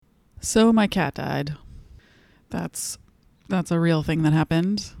So my cat died. That's a real thing that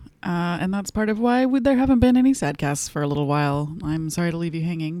happened. And that's part of why there haven't been any sadcasts for a little while. I'm sorry to leave you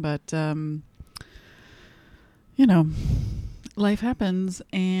hanging, but, life happens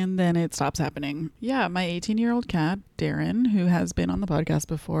and then it stops happening. Yeah, my 18-year-old cat, Darren, who has been on the podcast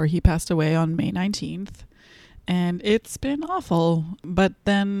before, he passed away on May 19th. And it's been awful. But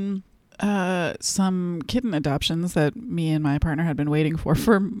then some kitten adoptions that me and my partner had been waiting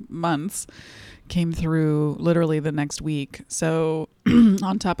for months came through literally the next week. So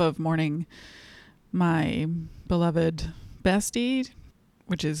on top of mourning my beloved bestie,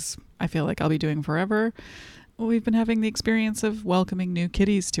 which is I feel like I'll be doing forever, we've been having the experience of welcoming new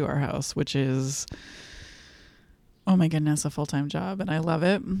kitties to our house, which is, oh my goodness, a full-time job, and I love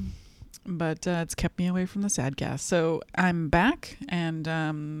it. But it's kept me away from the sadcast. So I'm back, and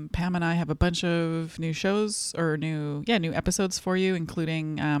Pam and I have a bunch of new shows or new episodes for you,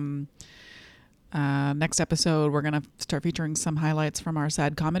 including next episode. We're going to start featuring some highlights from our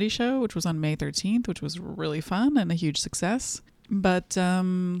sad comedy show, which was on May 13th, which was really fun and a huge success. But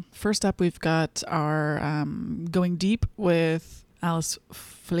first up, we've got our Going Deep with Alice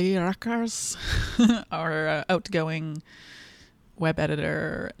Fleerackers, our outgoing web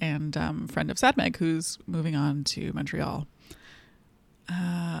editor and friend of SadMeg, who's moving on to Montreal.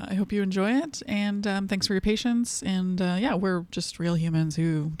 I hope you enjoy it, and thanks for your patience. And we're just real humans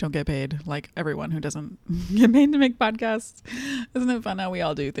who don't get paid, like everyone who doesn't get paid to make podcasts. Isn't it fun how we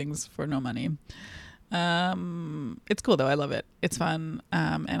all do things for no money? It's cool though. I love it. It's fun.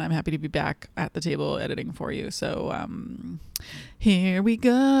 And I'm happy to be back at the table editing for you. So here we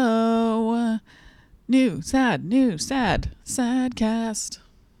go. New sadcast.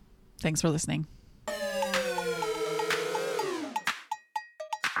 Thanks for listening.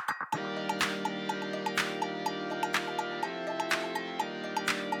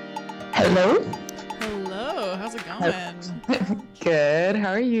 Hello. Hello. How's it going? Good. How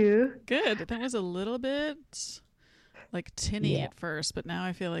are you? Good. That was a little bit like tinny at first, but now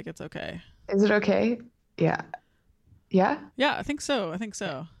I feel like it's okay. Is it okay? Yeah. Yeah? Yeah, I think so.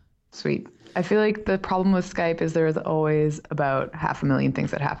 Sweet. I feel like the problem with Skype is there's always about 500,000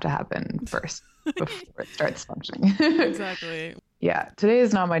 things that have to happen first before it starts functioning. Exactly. Yeah. Today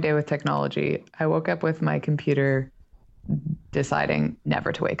is not my day with technology. I woke up with my computer deciding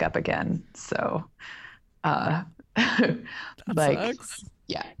never to wake up again. So, that sucks.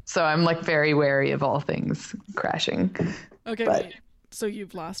 Yeah. So I'm like very wary of all things crashing. Okay. Wait. So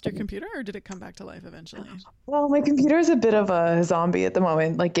you've lost your computer, or did it come back to life eventually? Well, my computer is a bit of a zombie at the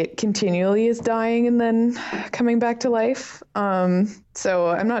moment. Like it continually is dying and then coming back to life. So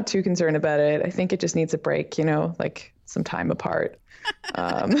I'm not too concerned about it. I think it just needs a break, like some time apart.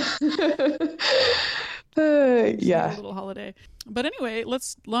 Yeah. A little holiday. But anyway,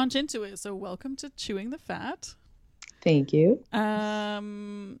 let's launch into it. So welcome to Chewing the Fat. Thank you.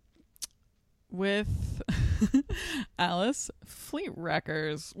 With Alice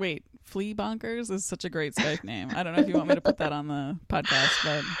Fleerackers. Wait, Flea Bonkers is such a great Skype name. I don't know if you want me to put that on the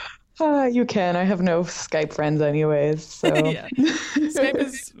podcast, but you can. I have no Skype friends anyways. So yeah. Skype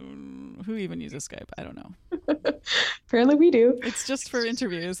is who even uses Skype? I don't know. Apparently we do. It's just for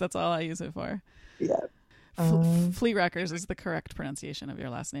interviews. That's all I use it for. Yeah. Fleerackers is the correct pronunciation of your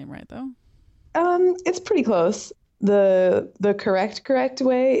last name, right? Though. It's pretty close. The correct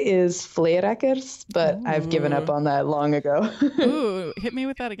way is Fleerackers, but ooh. I've given up on that long ago. Ooh, hit me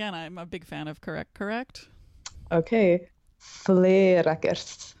with that again. I'm a big fan of correct. Okay.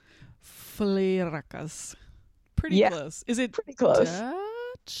 Fleerackers. Fleerackers. Pretty close. Is it pretty close?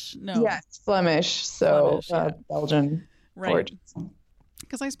 Dutch? No. Yeah, it's Flemish, so Belgian. Right.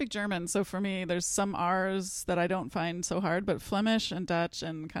 Because I speak German, so for me, there's some R's that I don't find so hard, but Flemish and Dutch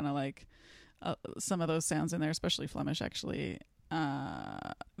and kind of like some of those sounds in there, especially Flemish, actually,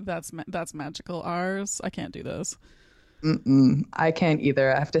 that's magical R's. I can't do those. I can't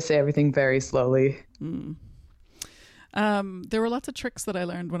either. I have to say everything very slowly. There were lots of tricks that I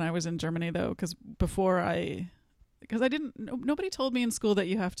learned when I was in Germany, though, because nobody told me in school that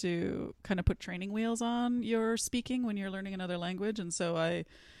you have to kind of put training wheels on your speaking when you're learning another language. And so I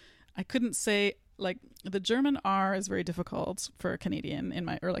couldn't say, like, the German R is very difficult for a Canadian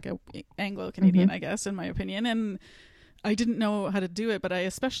or like a Anglo-Canadian, I guess, in my opinion. And I didn't know how to do it, but I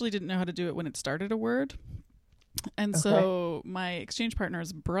especially didn't know how to do it when it started a word. And so my exchange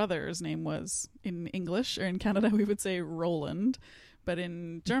partner's brother's name was, in English, or in Canada, we would say Roland. But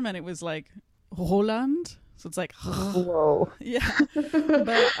in German, it was like Roland. So it's like, whoa. Yeah.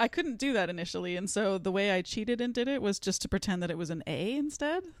 But I couldn't do that initially. And so the way I cheated and did it was just to pretend that it was an A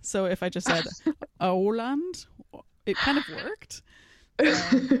instead. So if I just said Roland, it kind of worked.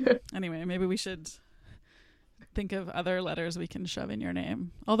 So, anyway, maybe we should think of other letters we can shove in your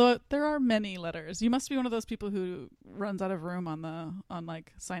name. Although there are many letters. You must be one of those people who runs out of room on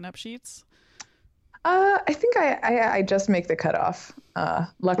like sign up sheets. I think I just make the cutoff.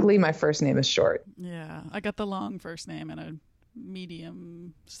 Luckily, my first name is short. Yeah, I got the long first name and a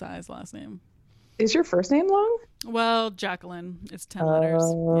medium size last name. Is your first name long? Well, Jacqueline. It's 10 letters.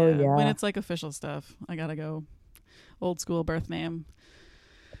 Yeah. When it's like official stuff, I gotta go old school birth name.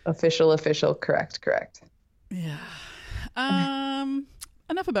 Official. Correct. Yeah.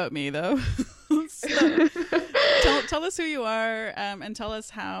 Enough about me though. So, tell us who you are, and tell us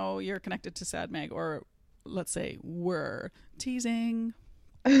how you're connected to SADMAG, or let's say were. Teasing.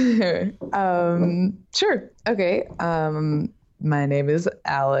 Sure. Okay. My name is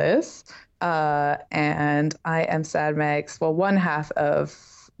Alice, and I am SADMAG's, one half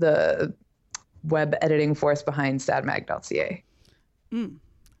of the web editing force behind sadmag.ca.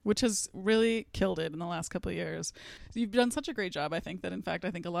 Which has really killed it in the last couple of years. You've done such a great job, I think, that in fact,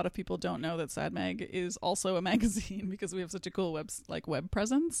 I think a lot of people don't know that SADMAG is also a magazine because we have such a cool web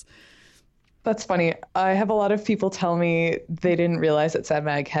presence. That's funny. I have a lot of people tell me they didn't realize that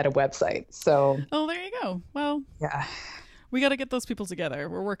SADMAG had a website. So, oh, there you go. Well, yeah, we got to get those people together.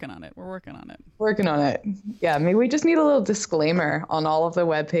 We're working on it. Working on it. Yeah, maybe we just need a little disclaimer on all of the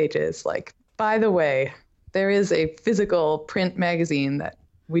web pages. Like, by the way, there is a physical print magazine that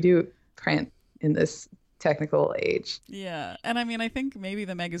we do print in this technical age. Yeah. And I mean, I think maybe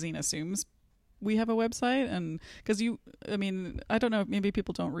the magazine assumes we have a website, and because I don't know, maybe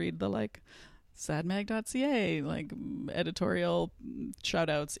people don't read the like sadmag.ca like editorial shout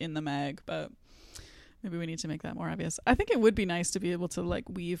outs in the mag, but maybe we need to make that more obvious. I think it would be nice to be able to like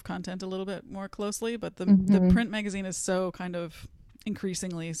weave content a little bit more closely, but the print magazine is so kind of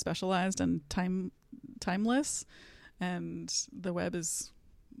increasingly specialized and timeless, and the web is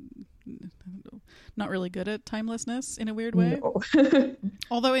not really good at timelessness in a weird way. No.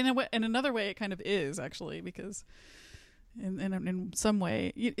 Although in another way it kind of is, actually, because in some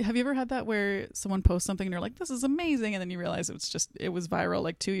way, have you ever had that where someone posts something and you're like, this is amazing, and then you realize it was viral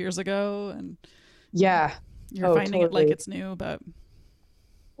like 2 years ago, and yeah, you're finding it like it's new, but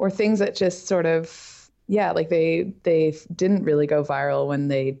or things that just sort of, yeah, like they didn't really go viral when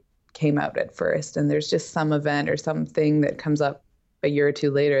they came out at first, and there's just some event or something that comes up a year or two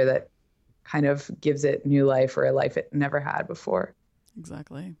later that kind of gives it new life, or a life it never had before.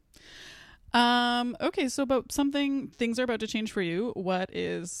 Exactly. Okay, so about things are about to change for you.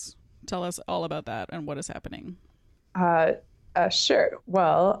 Tell us all about that and what is happening. Sure.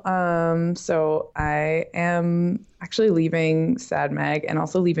 Well, so I am actually leaving SADMAG and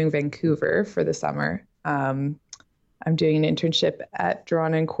also leaving Vancouver for the summer. I'm doing an internship at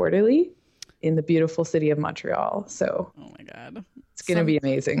Drawn and Quarterly in the beautiful city of Montreal. So, oh my God, it's going to be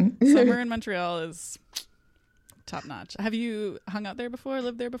amazing. Summer in Montreal is top notch. Have you hung out there before,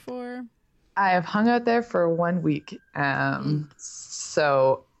 lived there before? I have hung out there for 1 week.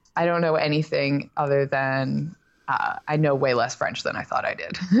 So I don't know anything other than I know way less French than I thought I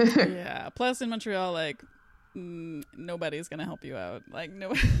did. Yeah. Plus in Montreal, like nobody's going to help you out. Like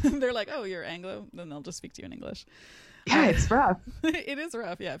no, they're like, oh, you're Anglo, then they'll just speak to you in English. Yeah, it's rough. It is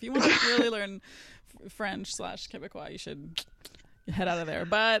rough. Yeah. If you want to really learn French / Quebecois, you should head out of there.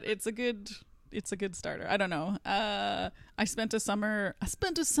 But it's a good starter. I don't know. I spent a summer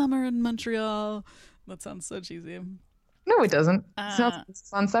in Montreal. That sounds so cheesy. No, it doesn't. It's not a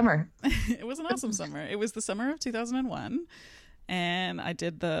fun summer. It was an awesome summer. It was the summer of 2001. And I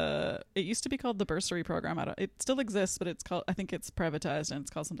did it used to be called the bursary program. It still exists, but I think it's privatized and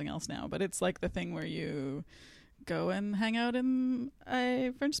it's called something else now. But it's like the thing where you go and hang out in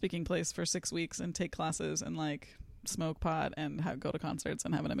a French speaking place for 6 weeks and take classes and like smoke pot and go to concerts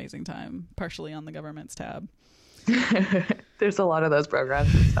and have an amazing time, partially on the government's tab. There's a lot of those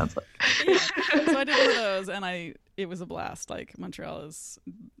programs, it sounds like. Yeah. So I did one of those, and it was a blast. Like Montreal is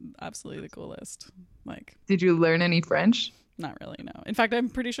absolutely the coolest. Like, did you learn any French? Not really, no. In fact, I'm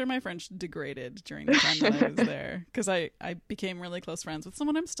pretty sure my French degraded during the time that I was there, because I became really close friends with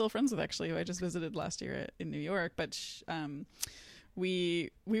someone I'm still friends with, actually, who I just visited last year in New York. But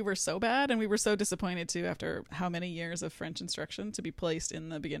we were so bad, and we were so disappointed too, after how many years of French instruction, to be placed in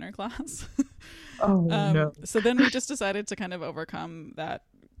the beginner class. Oh no. So then we just decided to kind of overcome that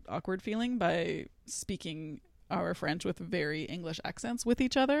awkward feeling by speaking our French with very English accents with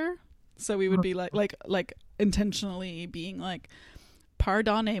each other. So we would be like intentionally being like,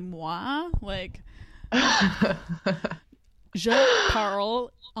 pardonnez-moi, like, je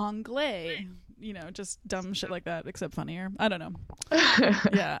parle anglais, just dumb shit like that, except funnier. I don't know.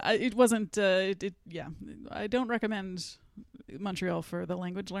 Yeah, it wasn't, yeah, I don't recommend Montreal for the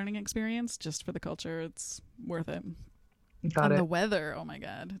language learning experience, just for the culture. It's worth it. Got And it. the weather, oh my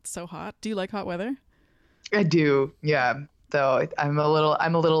God, it's so hot. Do you like hot weather? I do. Yeah. Though I'm a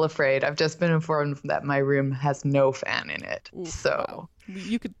little afraid. I've just been informed that my room has no fan in it. Oof, wow. So,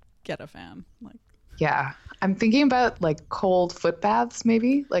 You could get a fan. Like, yeah. I'm thinking about like cold foot baths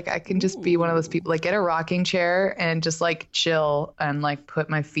maybe. Like I can just be one of those ooh. people like get a rocking chair and just like chill and like put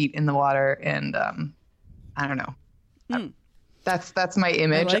my feet in the water and I don't know. Mm, That's my I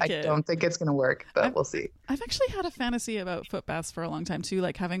image. like I it. don't think it's going to work, but I've we'll see. I've actually had a fantasy about foot baths for a long time too,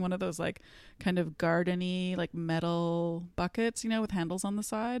 like having one of those like kind of gardeny like metal buckets, with handles on the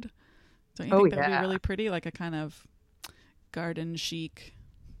side. Don't you Oh think that would be yeah. really pretty? Like a kind of garden chic.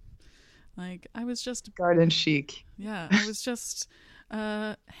 Like I was just Garden chic. Yeah, I was just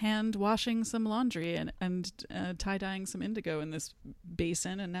hand washing some laundry and tie dyeing some indigo in this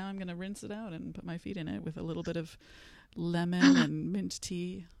basin, and now I'm gonna rinse it out and put my feet in it with a little bit of lemon and mint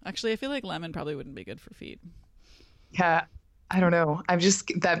tea. Actually, I feel like lemon probably wouldn't be good for feet. Yeah. I don't know.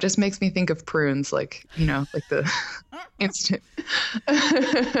 That just makes me think of prunes, like, like the instant.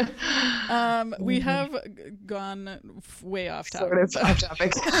 We have gone way off Sort topic. of off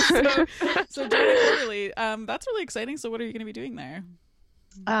topic. So Jordan Quarterly, that's really exciting. So what are you going to be doing there?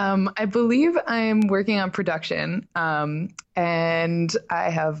 I believe I'm working on production, and I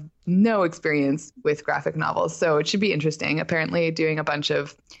have no experience with graphic novels, so it should be interesting. Apparently, doing a bunch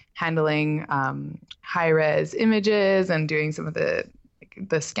of handling high-res images and doing some of the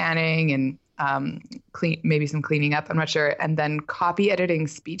scanning and maybe some cleaning up. I'm not sure, and then copy editing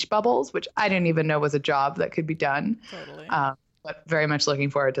speech bubbles, which I didn't even know was a job that could be done. Totally. But very much looking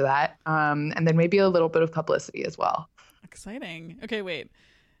forward to that. And then maybe a little bit of publicity as well. Exciting. Okay, wait.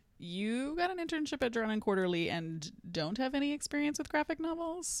 You got an internship at Drawn and Quarterly and don't have any experience with graphic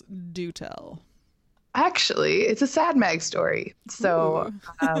novels? Do tell. Actually, it's a sad mag story. So,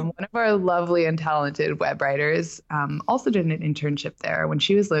 one of our lovely and talented web writers also did an internship there when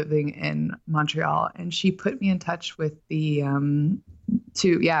she was living in Montreal, and she put me in touch with the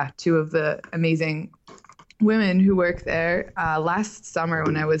two of the amazing women who work there last summer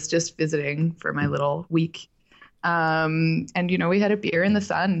when I was just visiting for my little week. And we had a beer in the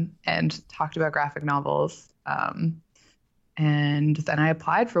sun and talked about graphic novels. And then I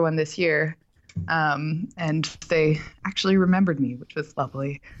applied for one this year. And they actually remembered me, which was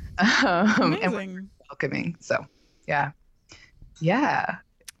lovely. And were Amazing. welcoming. So, yeah. Yeah.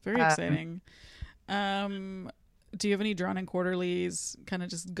 Very exciting. Do you have any Drawn and Quarterlies kind of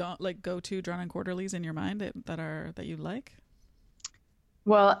just go to Drawn and Quarterlies in your mind that you like?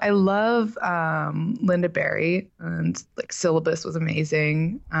 Well, I love Linda Barry, and like Syllabus was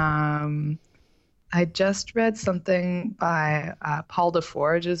amazing. I just read something by Paul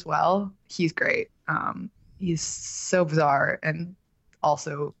DeForge as well. He's great. He's so bizarre and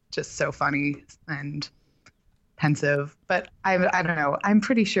also just so funny and pensive. But I don't know. I'm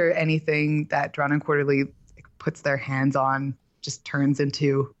pretty sure anything that Drawn and Quarterly puts their hands on just turns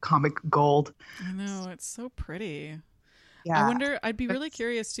into comic gold. I know, it's so pretty. Yeah. I wonder, I'd be really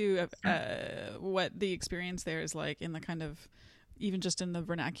curious too, what the experience there is like in the kind of, even just in the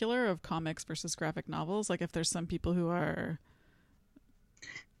vernacular of comics versus graphic novels. Like if there's some people who are,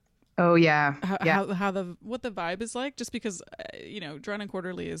 Oh yeah. Yeah. what the vibe is like, just because, Drawn and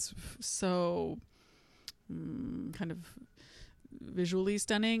Quarterly is so kind of visually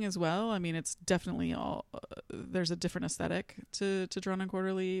stunning as well. I mean, it's definitely there's a different aesthetic to Drawn and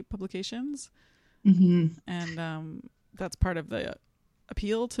Quarterly publications. hmm And that's part of the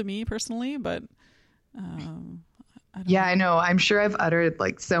appeal to me personally, but I don't Yeah, know. I know. I'm sure I've uttered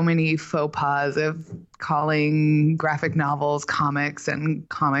like so many faux pas of calling graphic novels comics and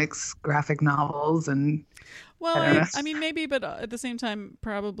comics graphic novels, and Well, I don't know. I mean, maybe, but at the same time,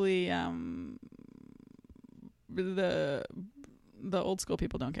 probably the old school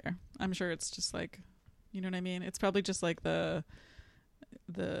people don't care. I'm sure it's just like, you know what I mean? It's probably just like the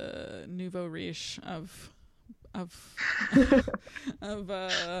nouveau riche of of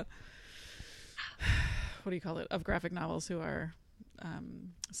what do you call it? Of graphic novels who are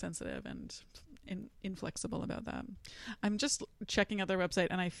sensitive and inflexible about that. I'm just checking out their website,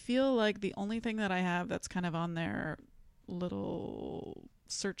 and I feel like the only thing that I have that's kind of on their little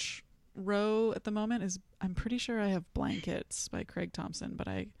search row at the moment is, I'm pretty sure I have Blankets by Craig Thompson, but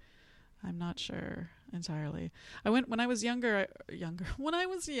I'm not sure entirely. I went when I was younger. When I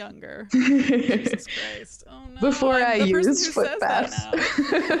was younger. Jesus Christ! Oh no! Before I'm I the person used who foot says baths.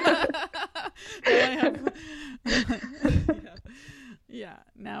 that now. Now I have, yeah.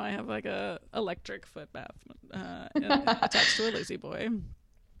 Now I have like a electric foot bath attached to a lazy boy.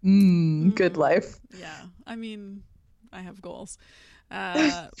 Good life. Yeah, I mean, I have goals.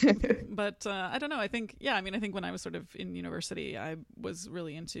 But I don't know. I think, yeah, I mean, I think when I was sort of in university, I was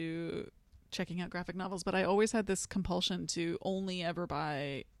really into checking out graphic novels, but I always had this compulsion to only ever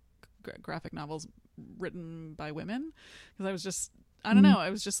buy graphic novels written by women, because I was just, I don't know, I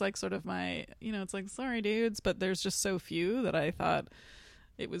was just like sort of my, it's like, sorry dudes, but there's just so few that I thought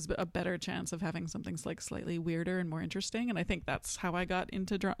it was a better chance of having something like slightly weirder and more interesting. And I think that's how I got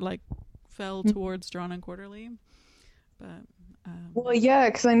into fell towards Drawn and Quarterly. But well, yeah,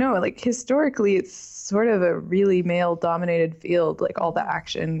 because I know like historically it's sort of a really male dominated field, like all the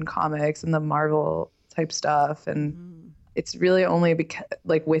action comics and the Marvel type stuff. And it's really only because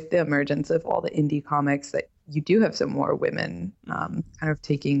like with the emergence of all the indie comics that you do have some more women kind of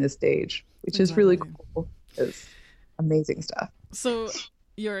taking the stage, which is really cool. It's amazing stuff. So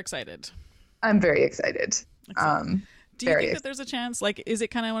you're excited? I'm very excited. Do you think that there's a chance, like, is it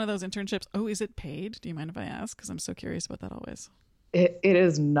kind of one of those internships? Oh, is it paid? Do you mind if I ask? Because I'm so curious about that always. It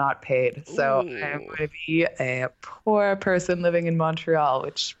is not paid. So Ooh. I'm going to be a poor person living in Montreal,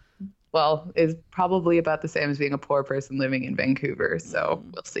 which, well, is probably about the same as being a poor person living in Vancouver. So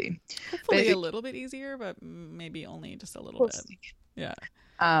we'll see. Hopefully a little bit easier, but maybe only just a little bit. See. Yeah.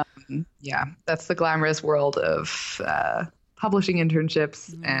 Yeah, that's the glamorous world of publishing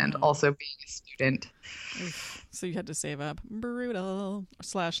internships and also being a student. Oof. So you had to save up. Brutal.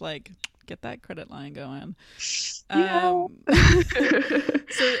 / like get that credit line going. Yeah.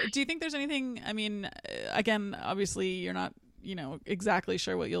 So do you think there's anything, I mean, again, obviously you're not, exactly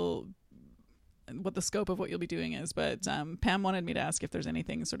sure what the scope of what you'll be doing is, but Pam wanted me to ask if there's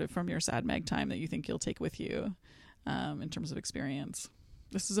anything sort of from your SADMAG time that you think you'll take with you in terms of experience.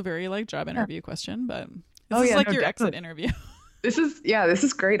 This is a very like job interview question, but this is like your exit interview. This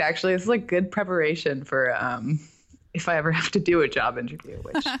is great, actually. It's like good preparation for if I ever have to do a job interview,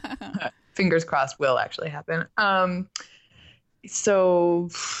 which fingers crossed will actually happen. So,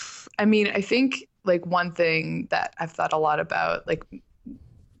 I mean, I think like one thing that I've thought a lot about, like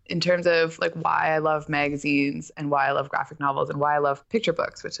in terms of like why I love magazines and why I love graphic novels and why I love picture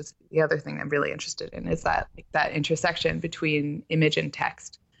books, which is the other thing I'm really interested in, is that like, that intersection between image and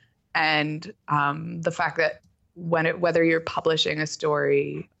text, and the fact that whether you're publishing a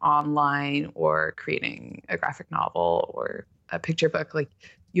story online or creating a graphic novel or a picture book, like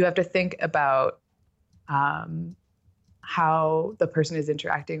you have to think about how the person is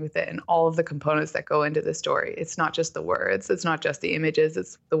interacting with it and all of the components that go into the story. It's not just the words, it's not just the images,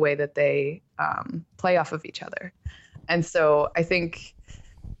 it's the way that they play off of each other. And so I think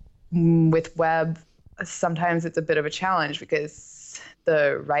with web, sometimes it's a bit of a challenge because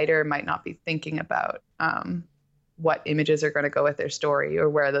the writer might not be thinking about what images are going to go with their story or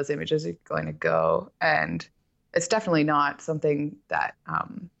where those images are going to go. And it's definitely not something that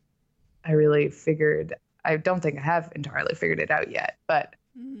I really figured. I don't think I have entirely figured it out yet, but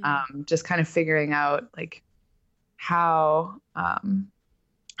just kind of figuring out like how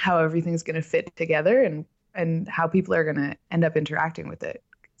everything's going to fit together and how people are going to end up interacting with it.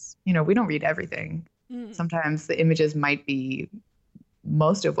 We don't read everything. Sometimes the images might be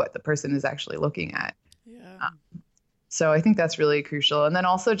most of what the person is actually looking at. Yeah. So I think that's really crucial. And then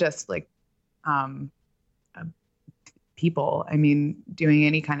also just like people, I mean, doing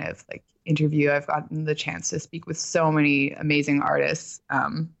any kind of like interview, I've gotten the chance to speak with so many amazing artists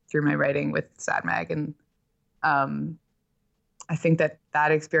through my writing with SADMAG. And I think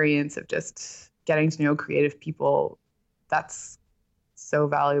that experience of just getting to know creative people, that's so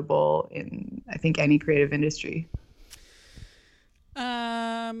valuable in, I think, any creative industry.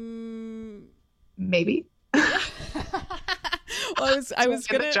 Maybe. Well, I was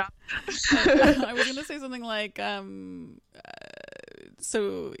gonna say something like,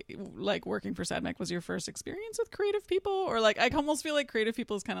 so like working for SADMAG was your first experience with creative people, or like I almost feel like creative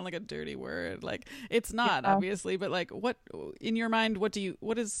people is kind of like a dirty word. Like it's not, obviously, but like what in your mind, what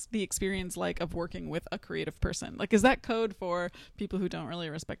is the experience like of working with a creative person? Like, is that code for people who don't really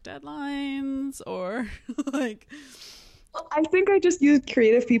respect deadlines, or like? Well, I think I just use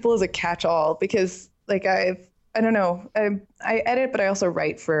creative people as a catch-all because like I don't know, I edit, but I also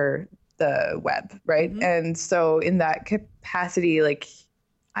write for the web, right? Mm-hmm. And so in that capacity, like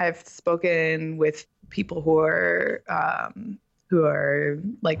I've spoken with people who are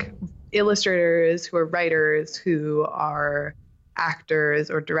like illustrators, who are writers, who are actors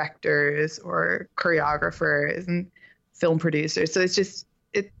or directors or choreographers and film producers. So it's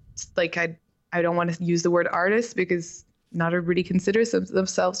like I don't want to use the word artist because not everybody considers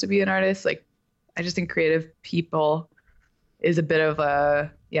themselves to be an artist. Like I just think creative people is a bit of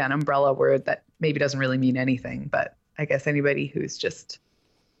an umbrella word that maybe doesn't really mean anything, but I guess anybody who's just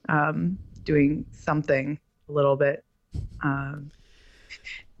doing something a little bit um,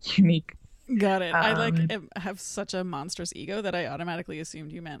 unique. Got it. I like Um, have such a monstrous ego that I automatically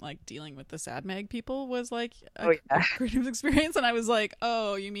assumed you meant like dealing with the sad mag people was like oh a yeah. creative experience, and I was like,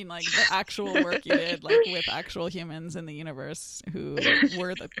 oh, you mean like the actual work you did, like with actual humans in the universe who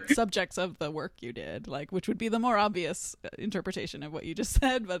were the subjects of the work you did, like which would be the more obvious interpretation of what you just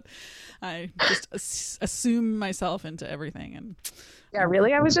said, but I just assume myself into everything and. Yeah,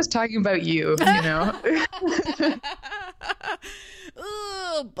 really? I was just talking about you, you know?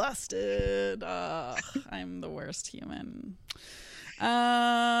 Ugh, busted. Ugh, I'm the worst human.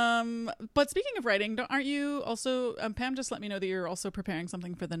 But speaking of writing, aren't you also? Pam just let me know that you're also preparing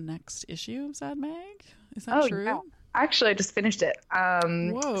something for the next issue of Sad Mag. Is that Oh, true? yeah. Actually, I just finished it.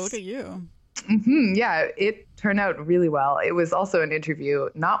 Whoa, look at you. Yeah, it turned out really well. It was also an interview,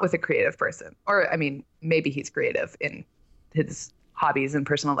 not with a creative person, or I mean, maybe he's creative in his hobbies and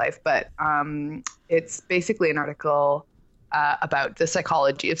personal life, but it's basically an article about the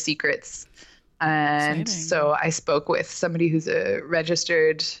psychology of secrets. And Exciting. so I spoke with somebody who's a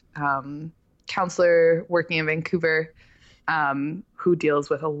registered counselor working in Vancouver, who deals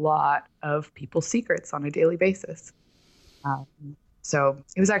with a lot of people's secrets on a daily basis. Um, so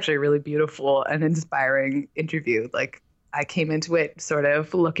it was actually a really beautiful and inspiring interview. Like I came into it sort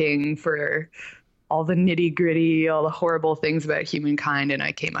of looking for all the nitty gritty, all the horrible things about humankind, and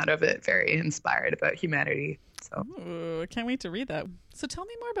I came out of it very inspired about humanity. So Ooh, I can't wait to read that. So tell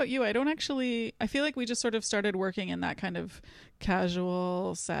me more about you. I feel like we just sort of started working in that kind of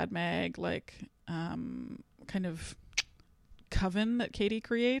casual sad mag, like kind of coven that Katie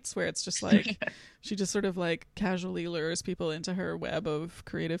creates, where it's just like she just sort of like casually lures people into her web of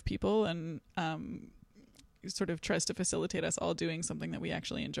creative people and sort of tries to facilitate us all doing something that we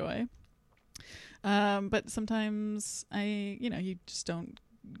actually enjoy. But sometimes you just don't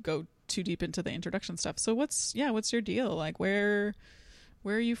go too deep into the introduction stuff. So what's your deal? Like where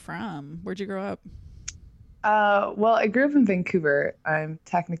are you from? Where'd you grow up? well, I grew up in Vancouver. I'm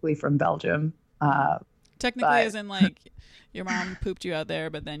technically from Belgium. Technically, But as in like your mom pooped you out there,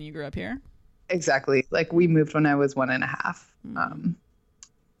 but then you grew up here? exactly, like we moved when I was 1.5. Mm.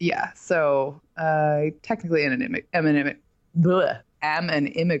 Yeah, so technically am an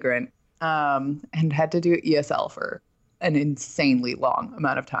immigrant, and had to do ESL for an insanely long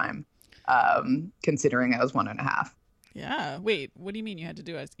amount of time, considering I was 1.5. Yeah. Wait, what do you mean you had to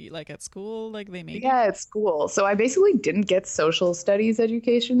do it like at school? Like they made you? Yeah, at school. So I basically didn't get social studies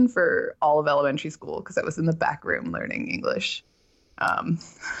education for all of elementary school because I was in the back room learning English. Um,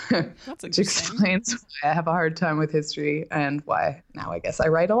 That's which interesting. explains why I have a hard time with history and why now I guess I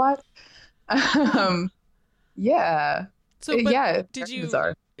write a lot. Um, yeah, So, but yeah, it's did very you?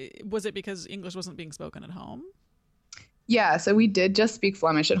 bizarre. Was it because English wasn't being spoken at home? Yeah, so we did just speak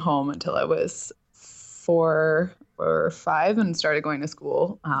Flemish at home until I was 4 or 5 and started going to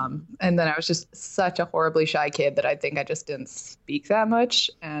school. And then I was just such a horribly shy kid that I think I just didn't speak that much.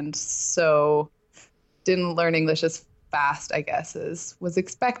 And so didn't learn English as fast, I guess, as was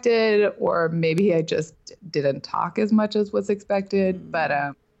expected, or maybe I just didn't talk as much as was expected. But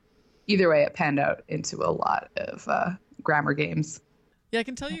Mm. either way, it panned out into a lot of grammar games. Yeah, I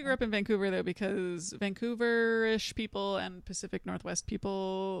can tell you grew up in Vancouver though, because Vancouver-ish people and Pacific Northwest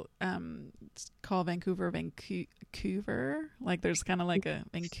people call Vancouver. Like there's kind of like a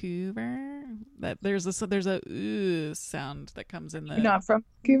Vancouver that there's a ooh sound that comes in You're the not from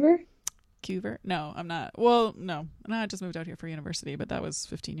Vancouver? Vancouver. No, I'm not. Well, no, I just moved out here for university, but that was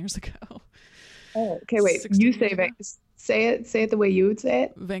 15 years ago. Oh, okay, wait. 16 You years ago. say it the way you would say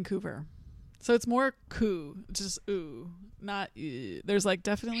it. Vancouver. So it's more coo, just ooh, not there's like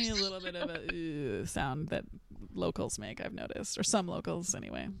definitely a little bit of a sound that locals make, I've noticed, or some locals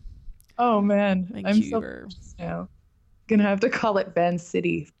anyway. Oh man, I'm so Vancouver. confused now. Gonna have to call it Van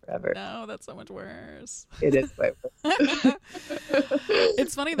City forever. No, that's so much worse. It is quite worse.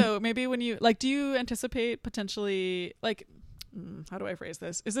 It's funny though, maybe when you like, do you anticipate potentially like how do I phrase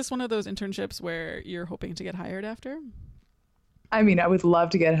this? Is this one of those internships where you're hoping to get hired after? I mean, I would love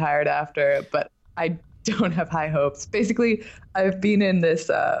to get hired after, but I don't have high hopes. Basically, I've been in this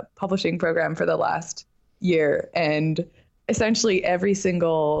publishing program for the last year, and essentially every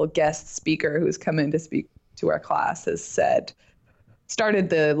single guest speaker who's come in to speak to our class has started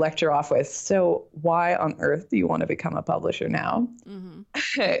the lecture off with, so why on earth do you want to become a publisher now? Mm-hmm.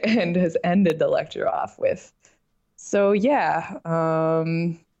 And has ended the lecture off with, so yeah,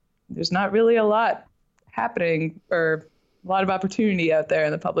 there's not really a lot happening or a lot of opportunity out there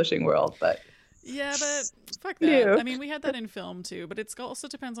in the publishing world, but Yeah, but fuck that. I mean, we had that in film too, but it also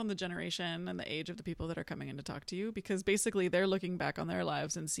depends on the generation and the age of the people that are coming in to talk to you, because basically they're looking back on their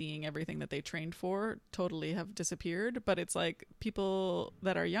lives and seeing everything that they trained for totally have disappeared. But it's like people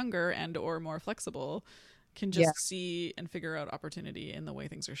that are younger and or more flexible can just see and figure out opportunity in the way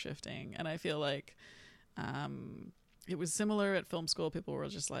things are shifting. And I feel like it was similar at film school. People were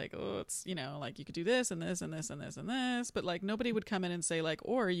just like, oh, it's, you know, like you could do this and this and this and this and this, but like nobody would come in and say like,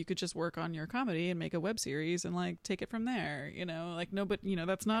 or you could just work on your comedy and make a web series and like take it from there, you know, like no, but you know,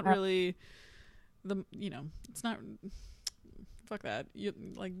 that's not really the, you know, it's not, fuck that. You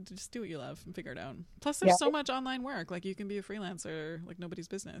like just do what you love and figure it out. Plus there's so much online work. Like you can be a freelancer, like nobody's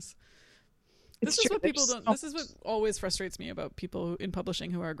business. This is what people don't, this is what always frustrates me about people in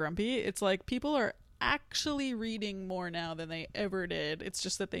publishing who are grumpy. It's like people are actually reading more now than they ever did. It's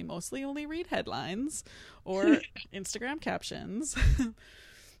just that they mostly only read headlines or Instagram captions.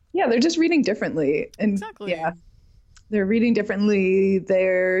 Yeah, they're just reading differently. And exactly. Yeah, they're reading differently.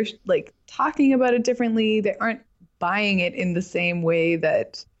 They're like talking about it differently. They aren't buying it in the same way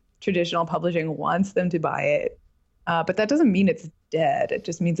that traditional publishing wants them to buy it. But that doesn't mean it's dead. It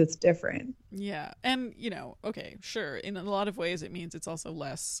just means it's different. Yeah. And, you know, okay, sure. In a lot of ways, it means it's also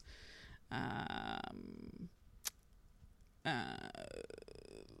less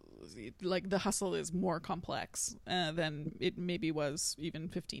like the hustle is more complex than it maybe was even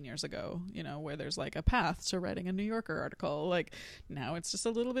 15 years ago, you know, where there's like a path to writing a New Yorker article. Like now it's just a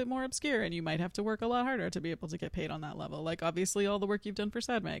little bit more obscure and you might have to work a lot harder to be able to get paid on that level. Like obviously all the work you've done for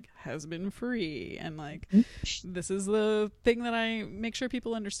SADMAG has been free, and like this is the thing that I make sure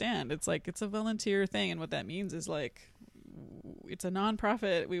people understand. It's like it's a volunteer thing, and what that means is like it's a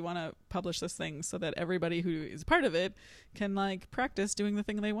nonprofit. We want to publish this thing so that everybody who is part of it can like practice doing the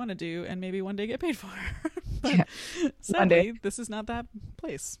thing they want to do and maybe one day get paid for. But sadly, this is not that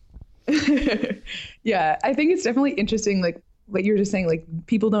place. Yeah, I think it's definitely interesting, like what you were just saying, like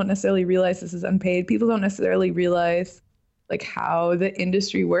people don't necessarily realize this is unpaid. People don't necessarily realize like how the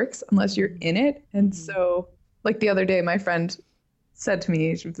industry works unless you're in it. And so like the other day, my friend said to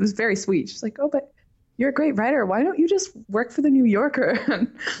me, it was very sweet. She's like, oh, but you're a great writer. Why don't you just work for the New Yorker?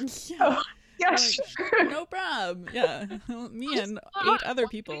 Yeah, yeah, like, sure. No problem. Yeah, me and 8 other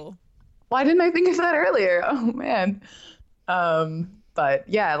people. Why didn't I think of that earlier? Oh man. But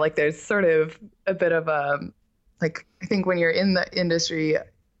yeah, like there's sort of a bit of a like I think when you're in the industry,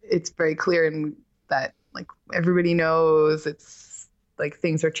 it's very clear in that like everybody knows it's like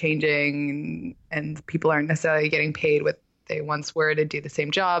things are changing and people aren't necessarily getting paid what they once were to do the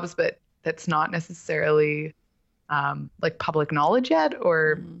same jobs, but that's not necessarily like public knowledge yet,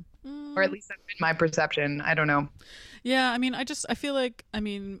 or at least that's been my perception. I don't know. Yeah, I mean, I feel like, I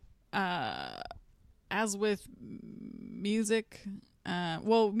mean, as with music,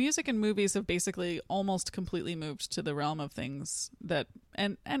 well, music and movies have basically almost completely moved to the realm of things that,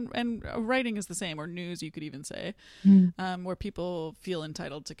 and writing is the same, or news, you could even say, where people feel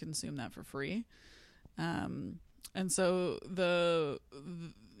entitled to consume that for free. And so the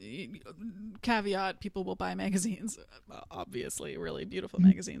caveat, people will buy magazines, obviously really beautiful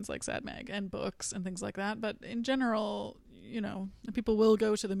magazines like SADMAG, and books and things like that, but in general, you know, people will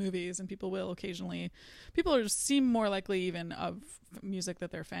go to the movies, and people will occasionally, people seem more likely even of music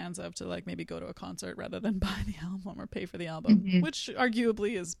that they're fans of to like maybe go to a concert rather than buy the album or pay for the album, which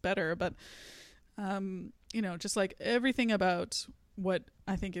arguably is better. But you know, just like everything about what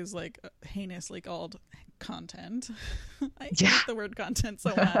I think is like heinously called content. I hate the word content so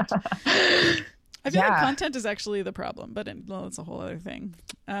much. I feel like content is actually the problem, but well, it's a whole other thing.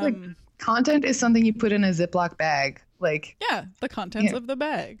 Like, content is something you put in a Ziploc bag. Like, yeah, the contents of the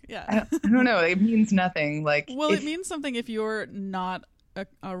bag. Yeah. I don't know. It means nothing. Like, well, it means something if you're not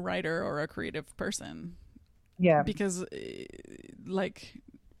a writer or a creative person. Yeah. Because like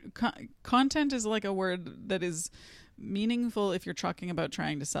content is like a word that is meaningful if you're talking about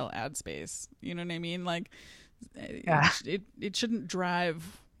trying to sell ad space. You know what I mean? Like it shouldn't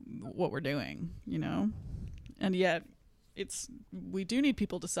drive what we're doing, you know? And yet we do need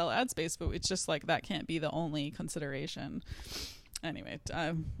people to sell ad space, but it's just like that can't be the only consideration. Anyway,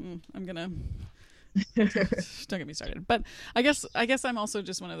 I'm gonna don't get me started. But I guess I'm also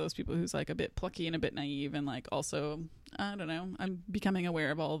just one of those people who's like a bit plucky and a bit naive, and like also, I don't know, I'm becoming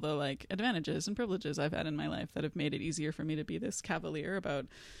aware of all the like advantages and privileges I've had in my life that have made it easier for me to be this cavalier about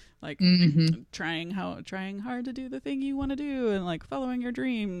like trying hard to do the thing you want to do and like following your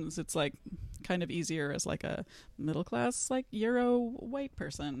dreams. It's like kind of easier as like a middle class like Euro white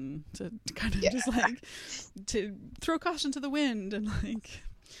person to kind of just like to throw caution to the wind and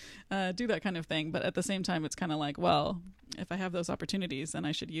like do that kind of thing. But at the same time, it's kind of like, well, if I have those opportunities, then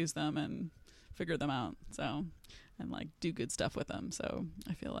I should use them and figure them out. So, and like do good stuff with them. So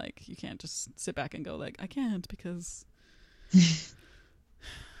I feel like you can't just sit back and go like, I can't because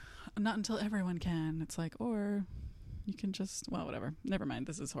not until everyone can. It's like, or you can just, well, whatever. Never mind.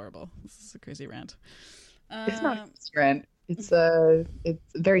 This is horrible. This is a crazy rant. It's not a rant. It's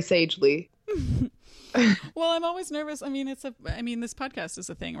very sagely. Well, I'm always nervous. I mean, this podcast is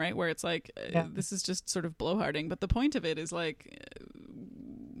a thing, right? Where it's like, this is just sort of blowharding. But the point of it is like,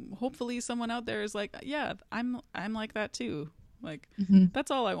 hopefully someone out there is like, yeah, I'm like that too. Like, that's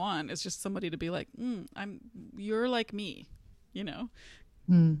all I want is just somebody to be like, you're like me, you know?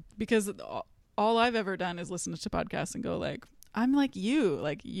 Because all I've ever done is listen to podcasts and go like, I'm like you,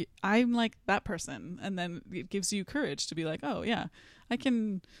 like I'm like that person. And then it gives you courage to be like, oh yeah, I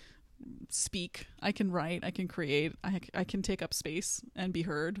can speak, I can write, I can create, I can take up space and be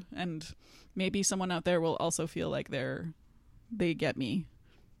heard. And maybe someone out there will also feel like they get me.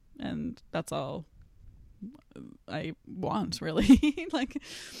 And that's all I want, really. Like,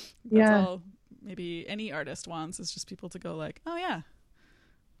 that's all maybe any artist wants, is just people to go like, oh yeah.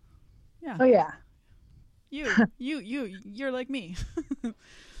 Yeah. Oh yeah. You're like me.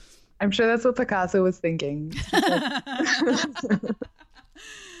 I'm sure that's what Picasso was thinking.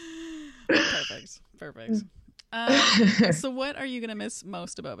 Perfect. So what are you going to miss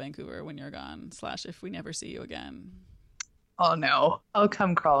most about Vancouver when you're gone, / if we never see you again? Oh no, I'll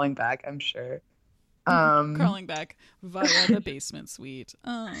come crawling back, I'm sure. Crawling back via the basement suite.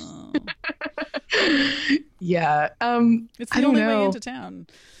 Oh. Yeah. It's the only way into town.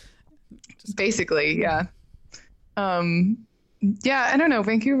 Basically, yeah. Yeah, I don't know.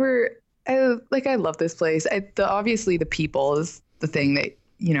 Vancouver, I love this place. Obviously the people is the thing that,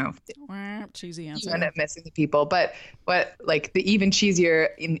 you know, cheesy answer. You end up missing the people. But what, like, the even cheesier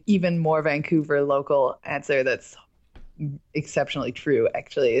and even more Vancouver local answer that's exceptionally true,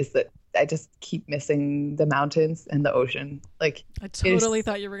 actually, is that I just keep missing the mountains and the ocean. Like, I totally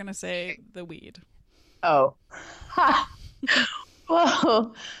thought you were gonna say the weed. Oh.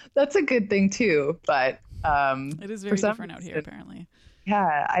 Well, that's a good thing too, but it is very different out here, apparently.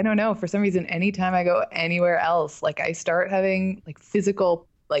 Yeah, I don't know. For some reason, anytime I go anywhere else, like I start having like physical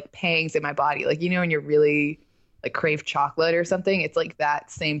like pangs in my body. Like, you know, when you're really like crave chocolate or something, it's like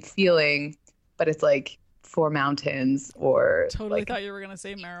that same feeling, but it's like for mountains or totally thought you were gonna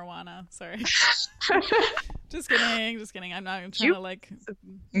say marijuana. Sorry. Just kidding. I'm not trying to like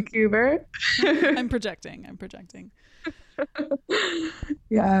Vancouver. I'm projecting.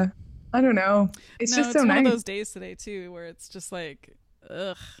 Yeah. I don't know. It's just so nice. It's one of those days today too where it's just like,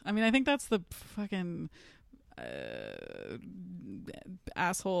 ugh. I mean, I think that's the fucking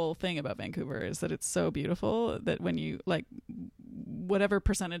asshole thing about Vancouver, is that it's so beautiful that when you like whatever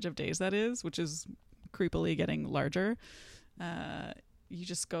percentage of days that is, which is creepily getting larger, you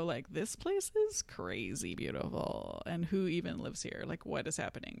just go like, this place is crazy beautiful, and who even lives here? Like, what is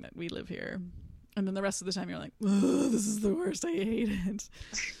happening that we live here? And then the rest of the time you're like, this is the worst, I hate it.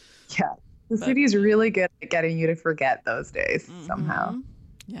 Yeah, the city's really good at getting you to forget those days somehow.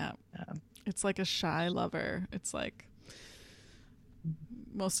 Yeah. It's like a shy lover. It's like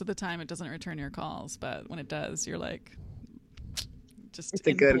most of the time it doesn't return your calls, but when it does, you're like, just it's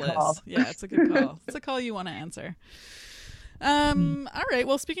a good bliss. Call. Yeah, it's a good call. It's a call you want to answer. All right.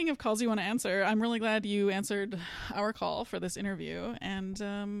 Well, speaking of calls you want to answer, I'm really glad you answered our call for this interview, and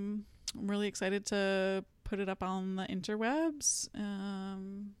I'm really excited to put it up on the interwebs.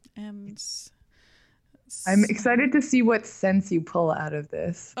 And I'm excited to see what sense you pull out of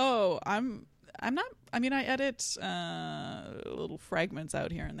this. Oh, I'm not. I mean, I edit little fragments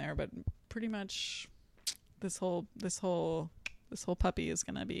out here and there, but pretty much this whole puppy is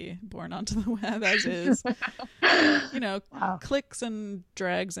going to be born onto the web as is. You know, wow. Clicks and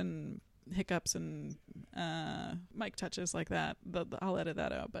drags and hiccups and mic touches like that. I'll edit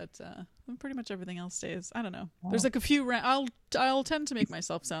that out, but pretty much everything else stays. I don't know. Wow. There's like a few. I'll tend to make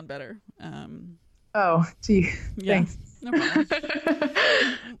myself sound better. Oh, gee. Yeah. Thanks. No problem.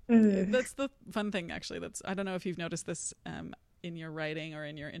 That's the fun thing, actually. I don't know if you've noticed this in your writing or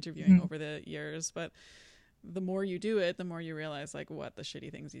in your interviewing over the years, but the more you do it, the more you realize like what the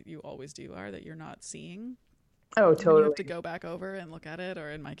shitty things you always do are that you're not seeing. Oh, totally. You have to go back over and look at it,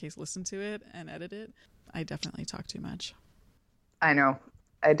 or in my case, listen to it and edit it. I definitely talk too much. I know.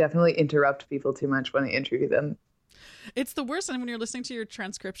 I definitely interrupt people too much when I interview them. It's the worst. And when you're listening to your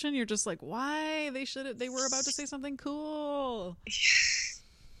transcription, you're just like, why? They were about to say something cool.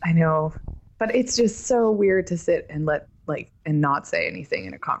 I know. But it's just so weird to sit and and not say anything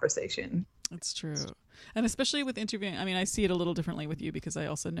in a conversation. It's true. And especially with interviewing, I mean, I see it a little differently with you because I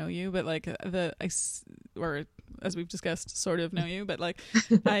also know you, but or as we've discussed, sort of know you, but like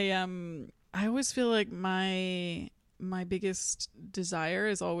I always feel like my biggest desire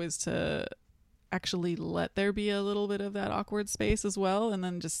is always to actually let there be a little bit of that awkward space as well, and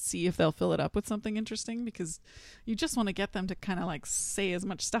then just see if they'll fill it up with something interesting, because you just want to get them to kind of like say as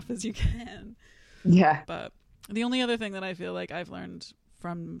much stuff as you can. Yeah. But the only other thing that I feel like I've learned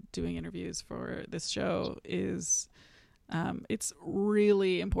from doing interviews for this show is it's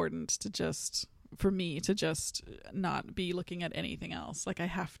really important to just, for me, to just not be looking at anything else. Like I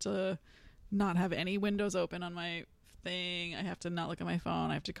have to not have any windows open on my thing. I have to not look at my phone.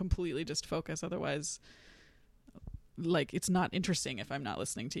 I have to completely just focus. Otherwise, like, it's not interesting if I'm not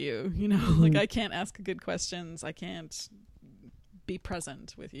listening to you, you know? Mm-hmm. Like I can't ask good questions. I can't be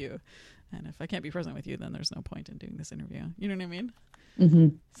present with you. And if I can't be present with you, then there's no point in doing this interview. You know what I mean? Mm-hmm.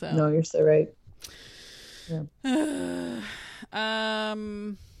 So no, you're so right. Yeah.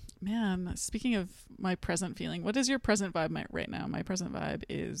 Man, speaking of my present feeling, what is your present vibe right now? My present vibe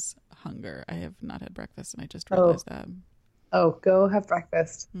is hunger. I have not had breakfast, and I just realized that. Oh, go have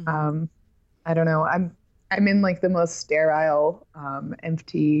breakfast. Mm-hmm. I don't know. I'm in like the most sterile,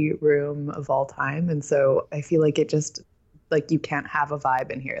 empty room of all time, and so I feel like it just, like, you can't have a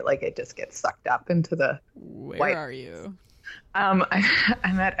vibe in here. Like it just gets sucked up into the. Where are you? I'm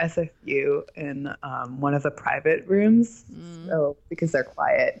at SFU in one of the private rooms, so because they're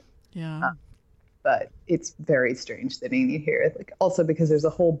quiet. Yeah. But it's very strange sitting here. Like also because there's a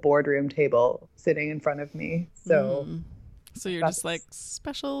whole boardroom table sitting in front of me. So So you're just like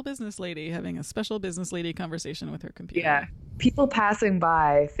special business lady having a special business lady conversation with her computer. Yeah. People passing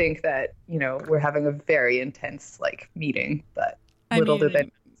by think that, you know, we're having a very intense like meeting, but little do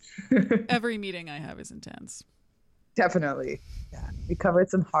they. Every meeting I have is intense. Definitely. Yeah. We covered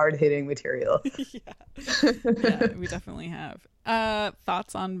some hard-hitting material. Yeah, we definitely have.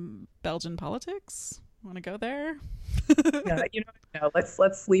 Thoughts on Belgian politics? Want to go there? Yeah,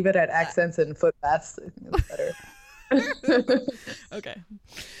 let's leave it at accents and foot baths. I think it's better. Okay.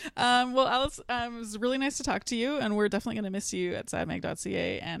 Well, Alice, it was really nice to talk to you, and we're definitely going to miss you at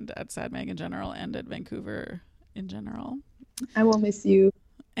sadmag.ca and at sadmag in general and at Vancouver in general. I will miss you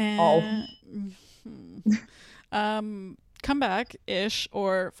all. Come back-ish,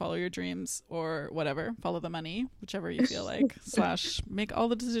 or follow your dreams, or whatever. Follow the money, whichever you feel like. / make all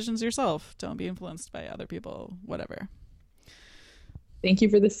the decisions yourself. Don't be influenced by other people, whatever. Thank you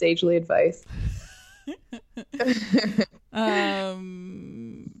for the sagely advice.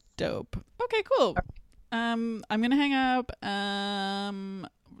 Dope. Okay, cool. I'm gonna hang up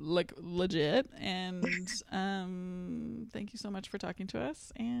like legit, and thank you so much for talking to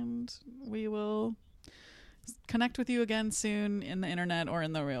us, and we will connect with you again soon in the internet or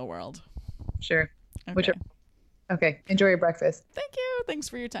in the real world. Sure. Okay. Okay. Enjoy your breakfast. Thank you. Thanks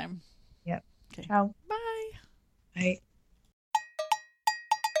for your time. Yeah. Okay. Ciao. Bye. Bye.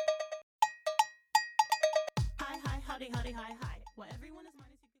 Hi. Well, everyone is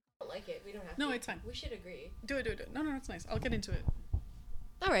minus. I don't like it. We don't have to. No, it's fine. We should agree. Do it. No, it's nice. I'll get into it.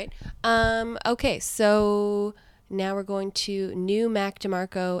 All right. Okay, so now we're going to new Mac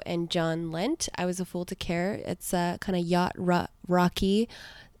DeMarco and John Lent. I Was a Fool to Care. It's kind of yacht rocky.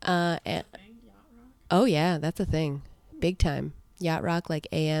 Oh yeah, that's a thing. Big time. Yacht rock, like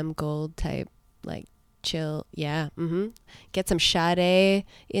AM Gold type, like chill. Yeah. Get some Sade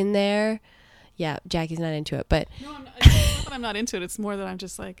in there. Yeah, Jackie's not into it, but no, it's not that I'm not into it. It's more that I'm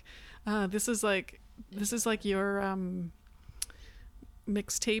just like, this is like your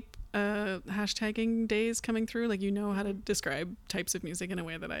mixtape hashtagging days coming through. Like, you know how to describe types of music in a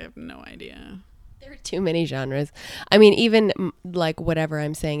way that I have no idea. There are too many genres. I mean, even like whatever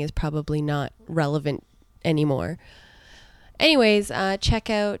I'm saying is probably not relevant anymore. Anyways,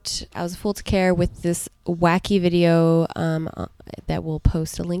 check out I Was a Fool to Care with this wacky video that we'll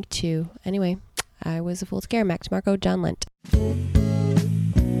post a link to. Anyway, I Was a Fool to Care, Mac DeMarco, John Lent. I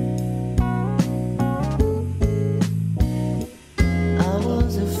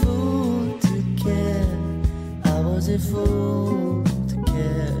was a fool to care. I was a fool to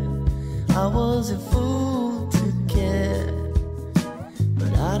care. I was a fool to care.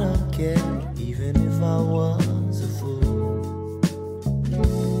 But I don't care, even if I was a fool.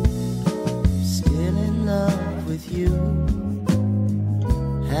 Still in love with you.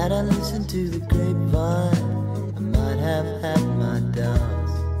 Had I listened to the grapevine, I might have had my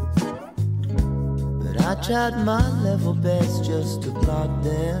doubts. But I tried my level best just to block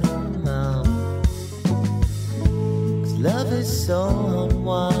them out. 'Cause love is so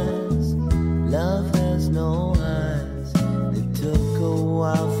unwise. Love has no eyes. It took a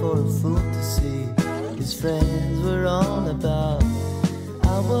while for a fool to see his friends were all about.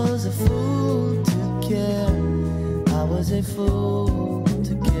 I was a fool to care. I was a fool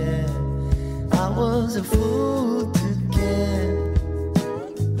to care. was a fool to care,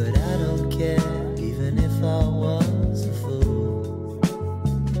 but I don't care, even if I was a fool.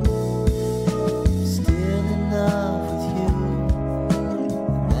 Still in love with you,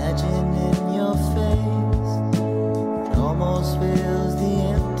 imagining your face. It almost fills the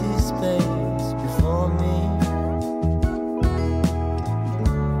empty space before me.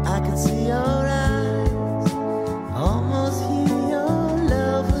 I can see your eyes, almost hear your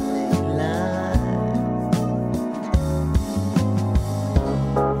lovely line.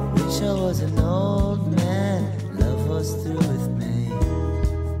 Wish I was an old man, love was through with me.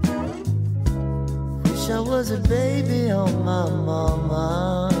 Wish I was a baby on my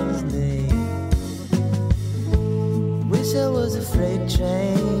mama's knee. Wish I was a freight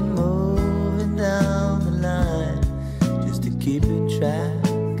train moving down the line, just to keep in track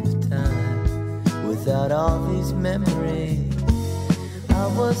of time without all these memories. I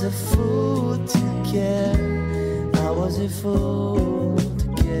was a fool to care, I was a fool to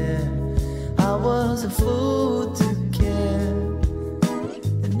care, I was a fool to care,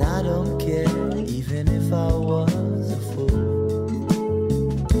 and I don't care, even if I was a fool.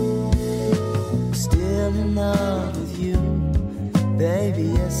 Still in love with you, baby,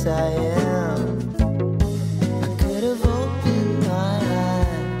 yes I am. I could have opened my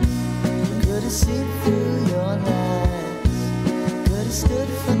eyes, could have seen through your lies, could have stood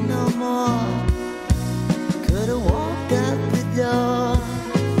for no more, could have walked out the door.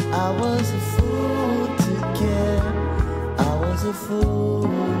 I was a fool to care, I was a fool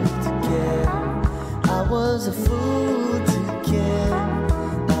to care, I was a fool to care,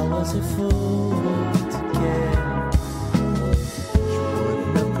 I was a fool to care.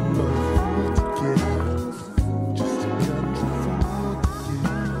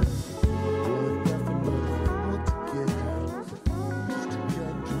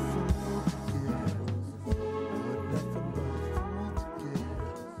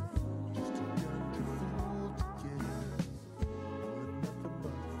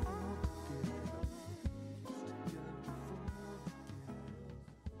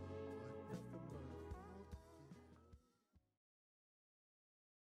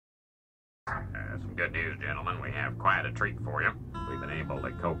 Some good news, gentlemen. We have quite a treat for you. We've been able to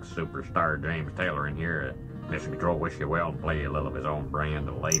coax superstar James Taylor in here. Mission Control wish you well and play a little of his own brand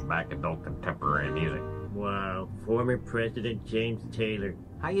of laid-back adult contemporary music. Wow, former President James Taylor.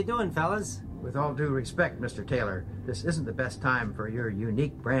 How you doing, fellas? With all due respect, Mr. Taylor, this isn't the best time for your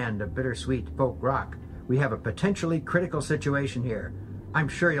unique brand of bittersweet folk rock. We have a potentially critical situation here. I'm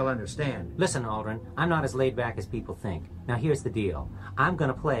sure you'll understand. Listen, Aldrin, I'm not as laid back as people think. Now here's the deal. I'm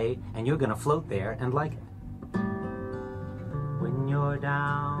gonna play, and you're gonna float there and like it. When you're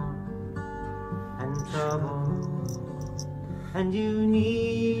down and troubled, and you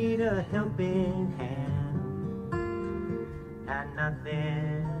need a helping hand, and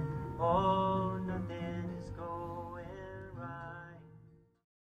nothing, oh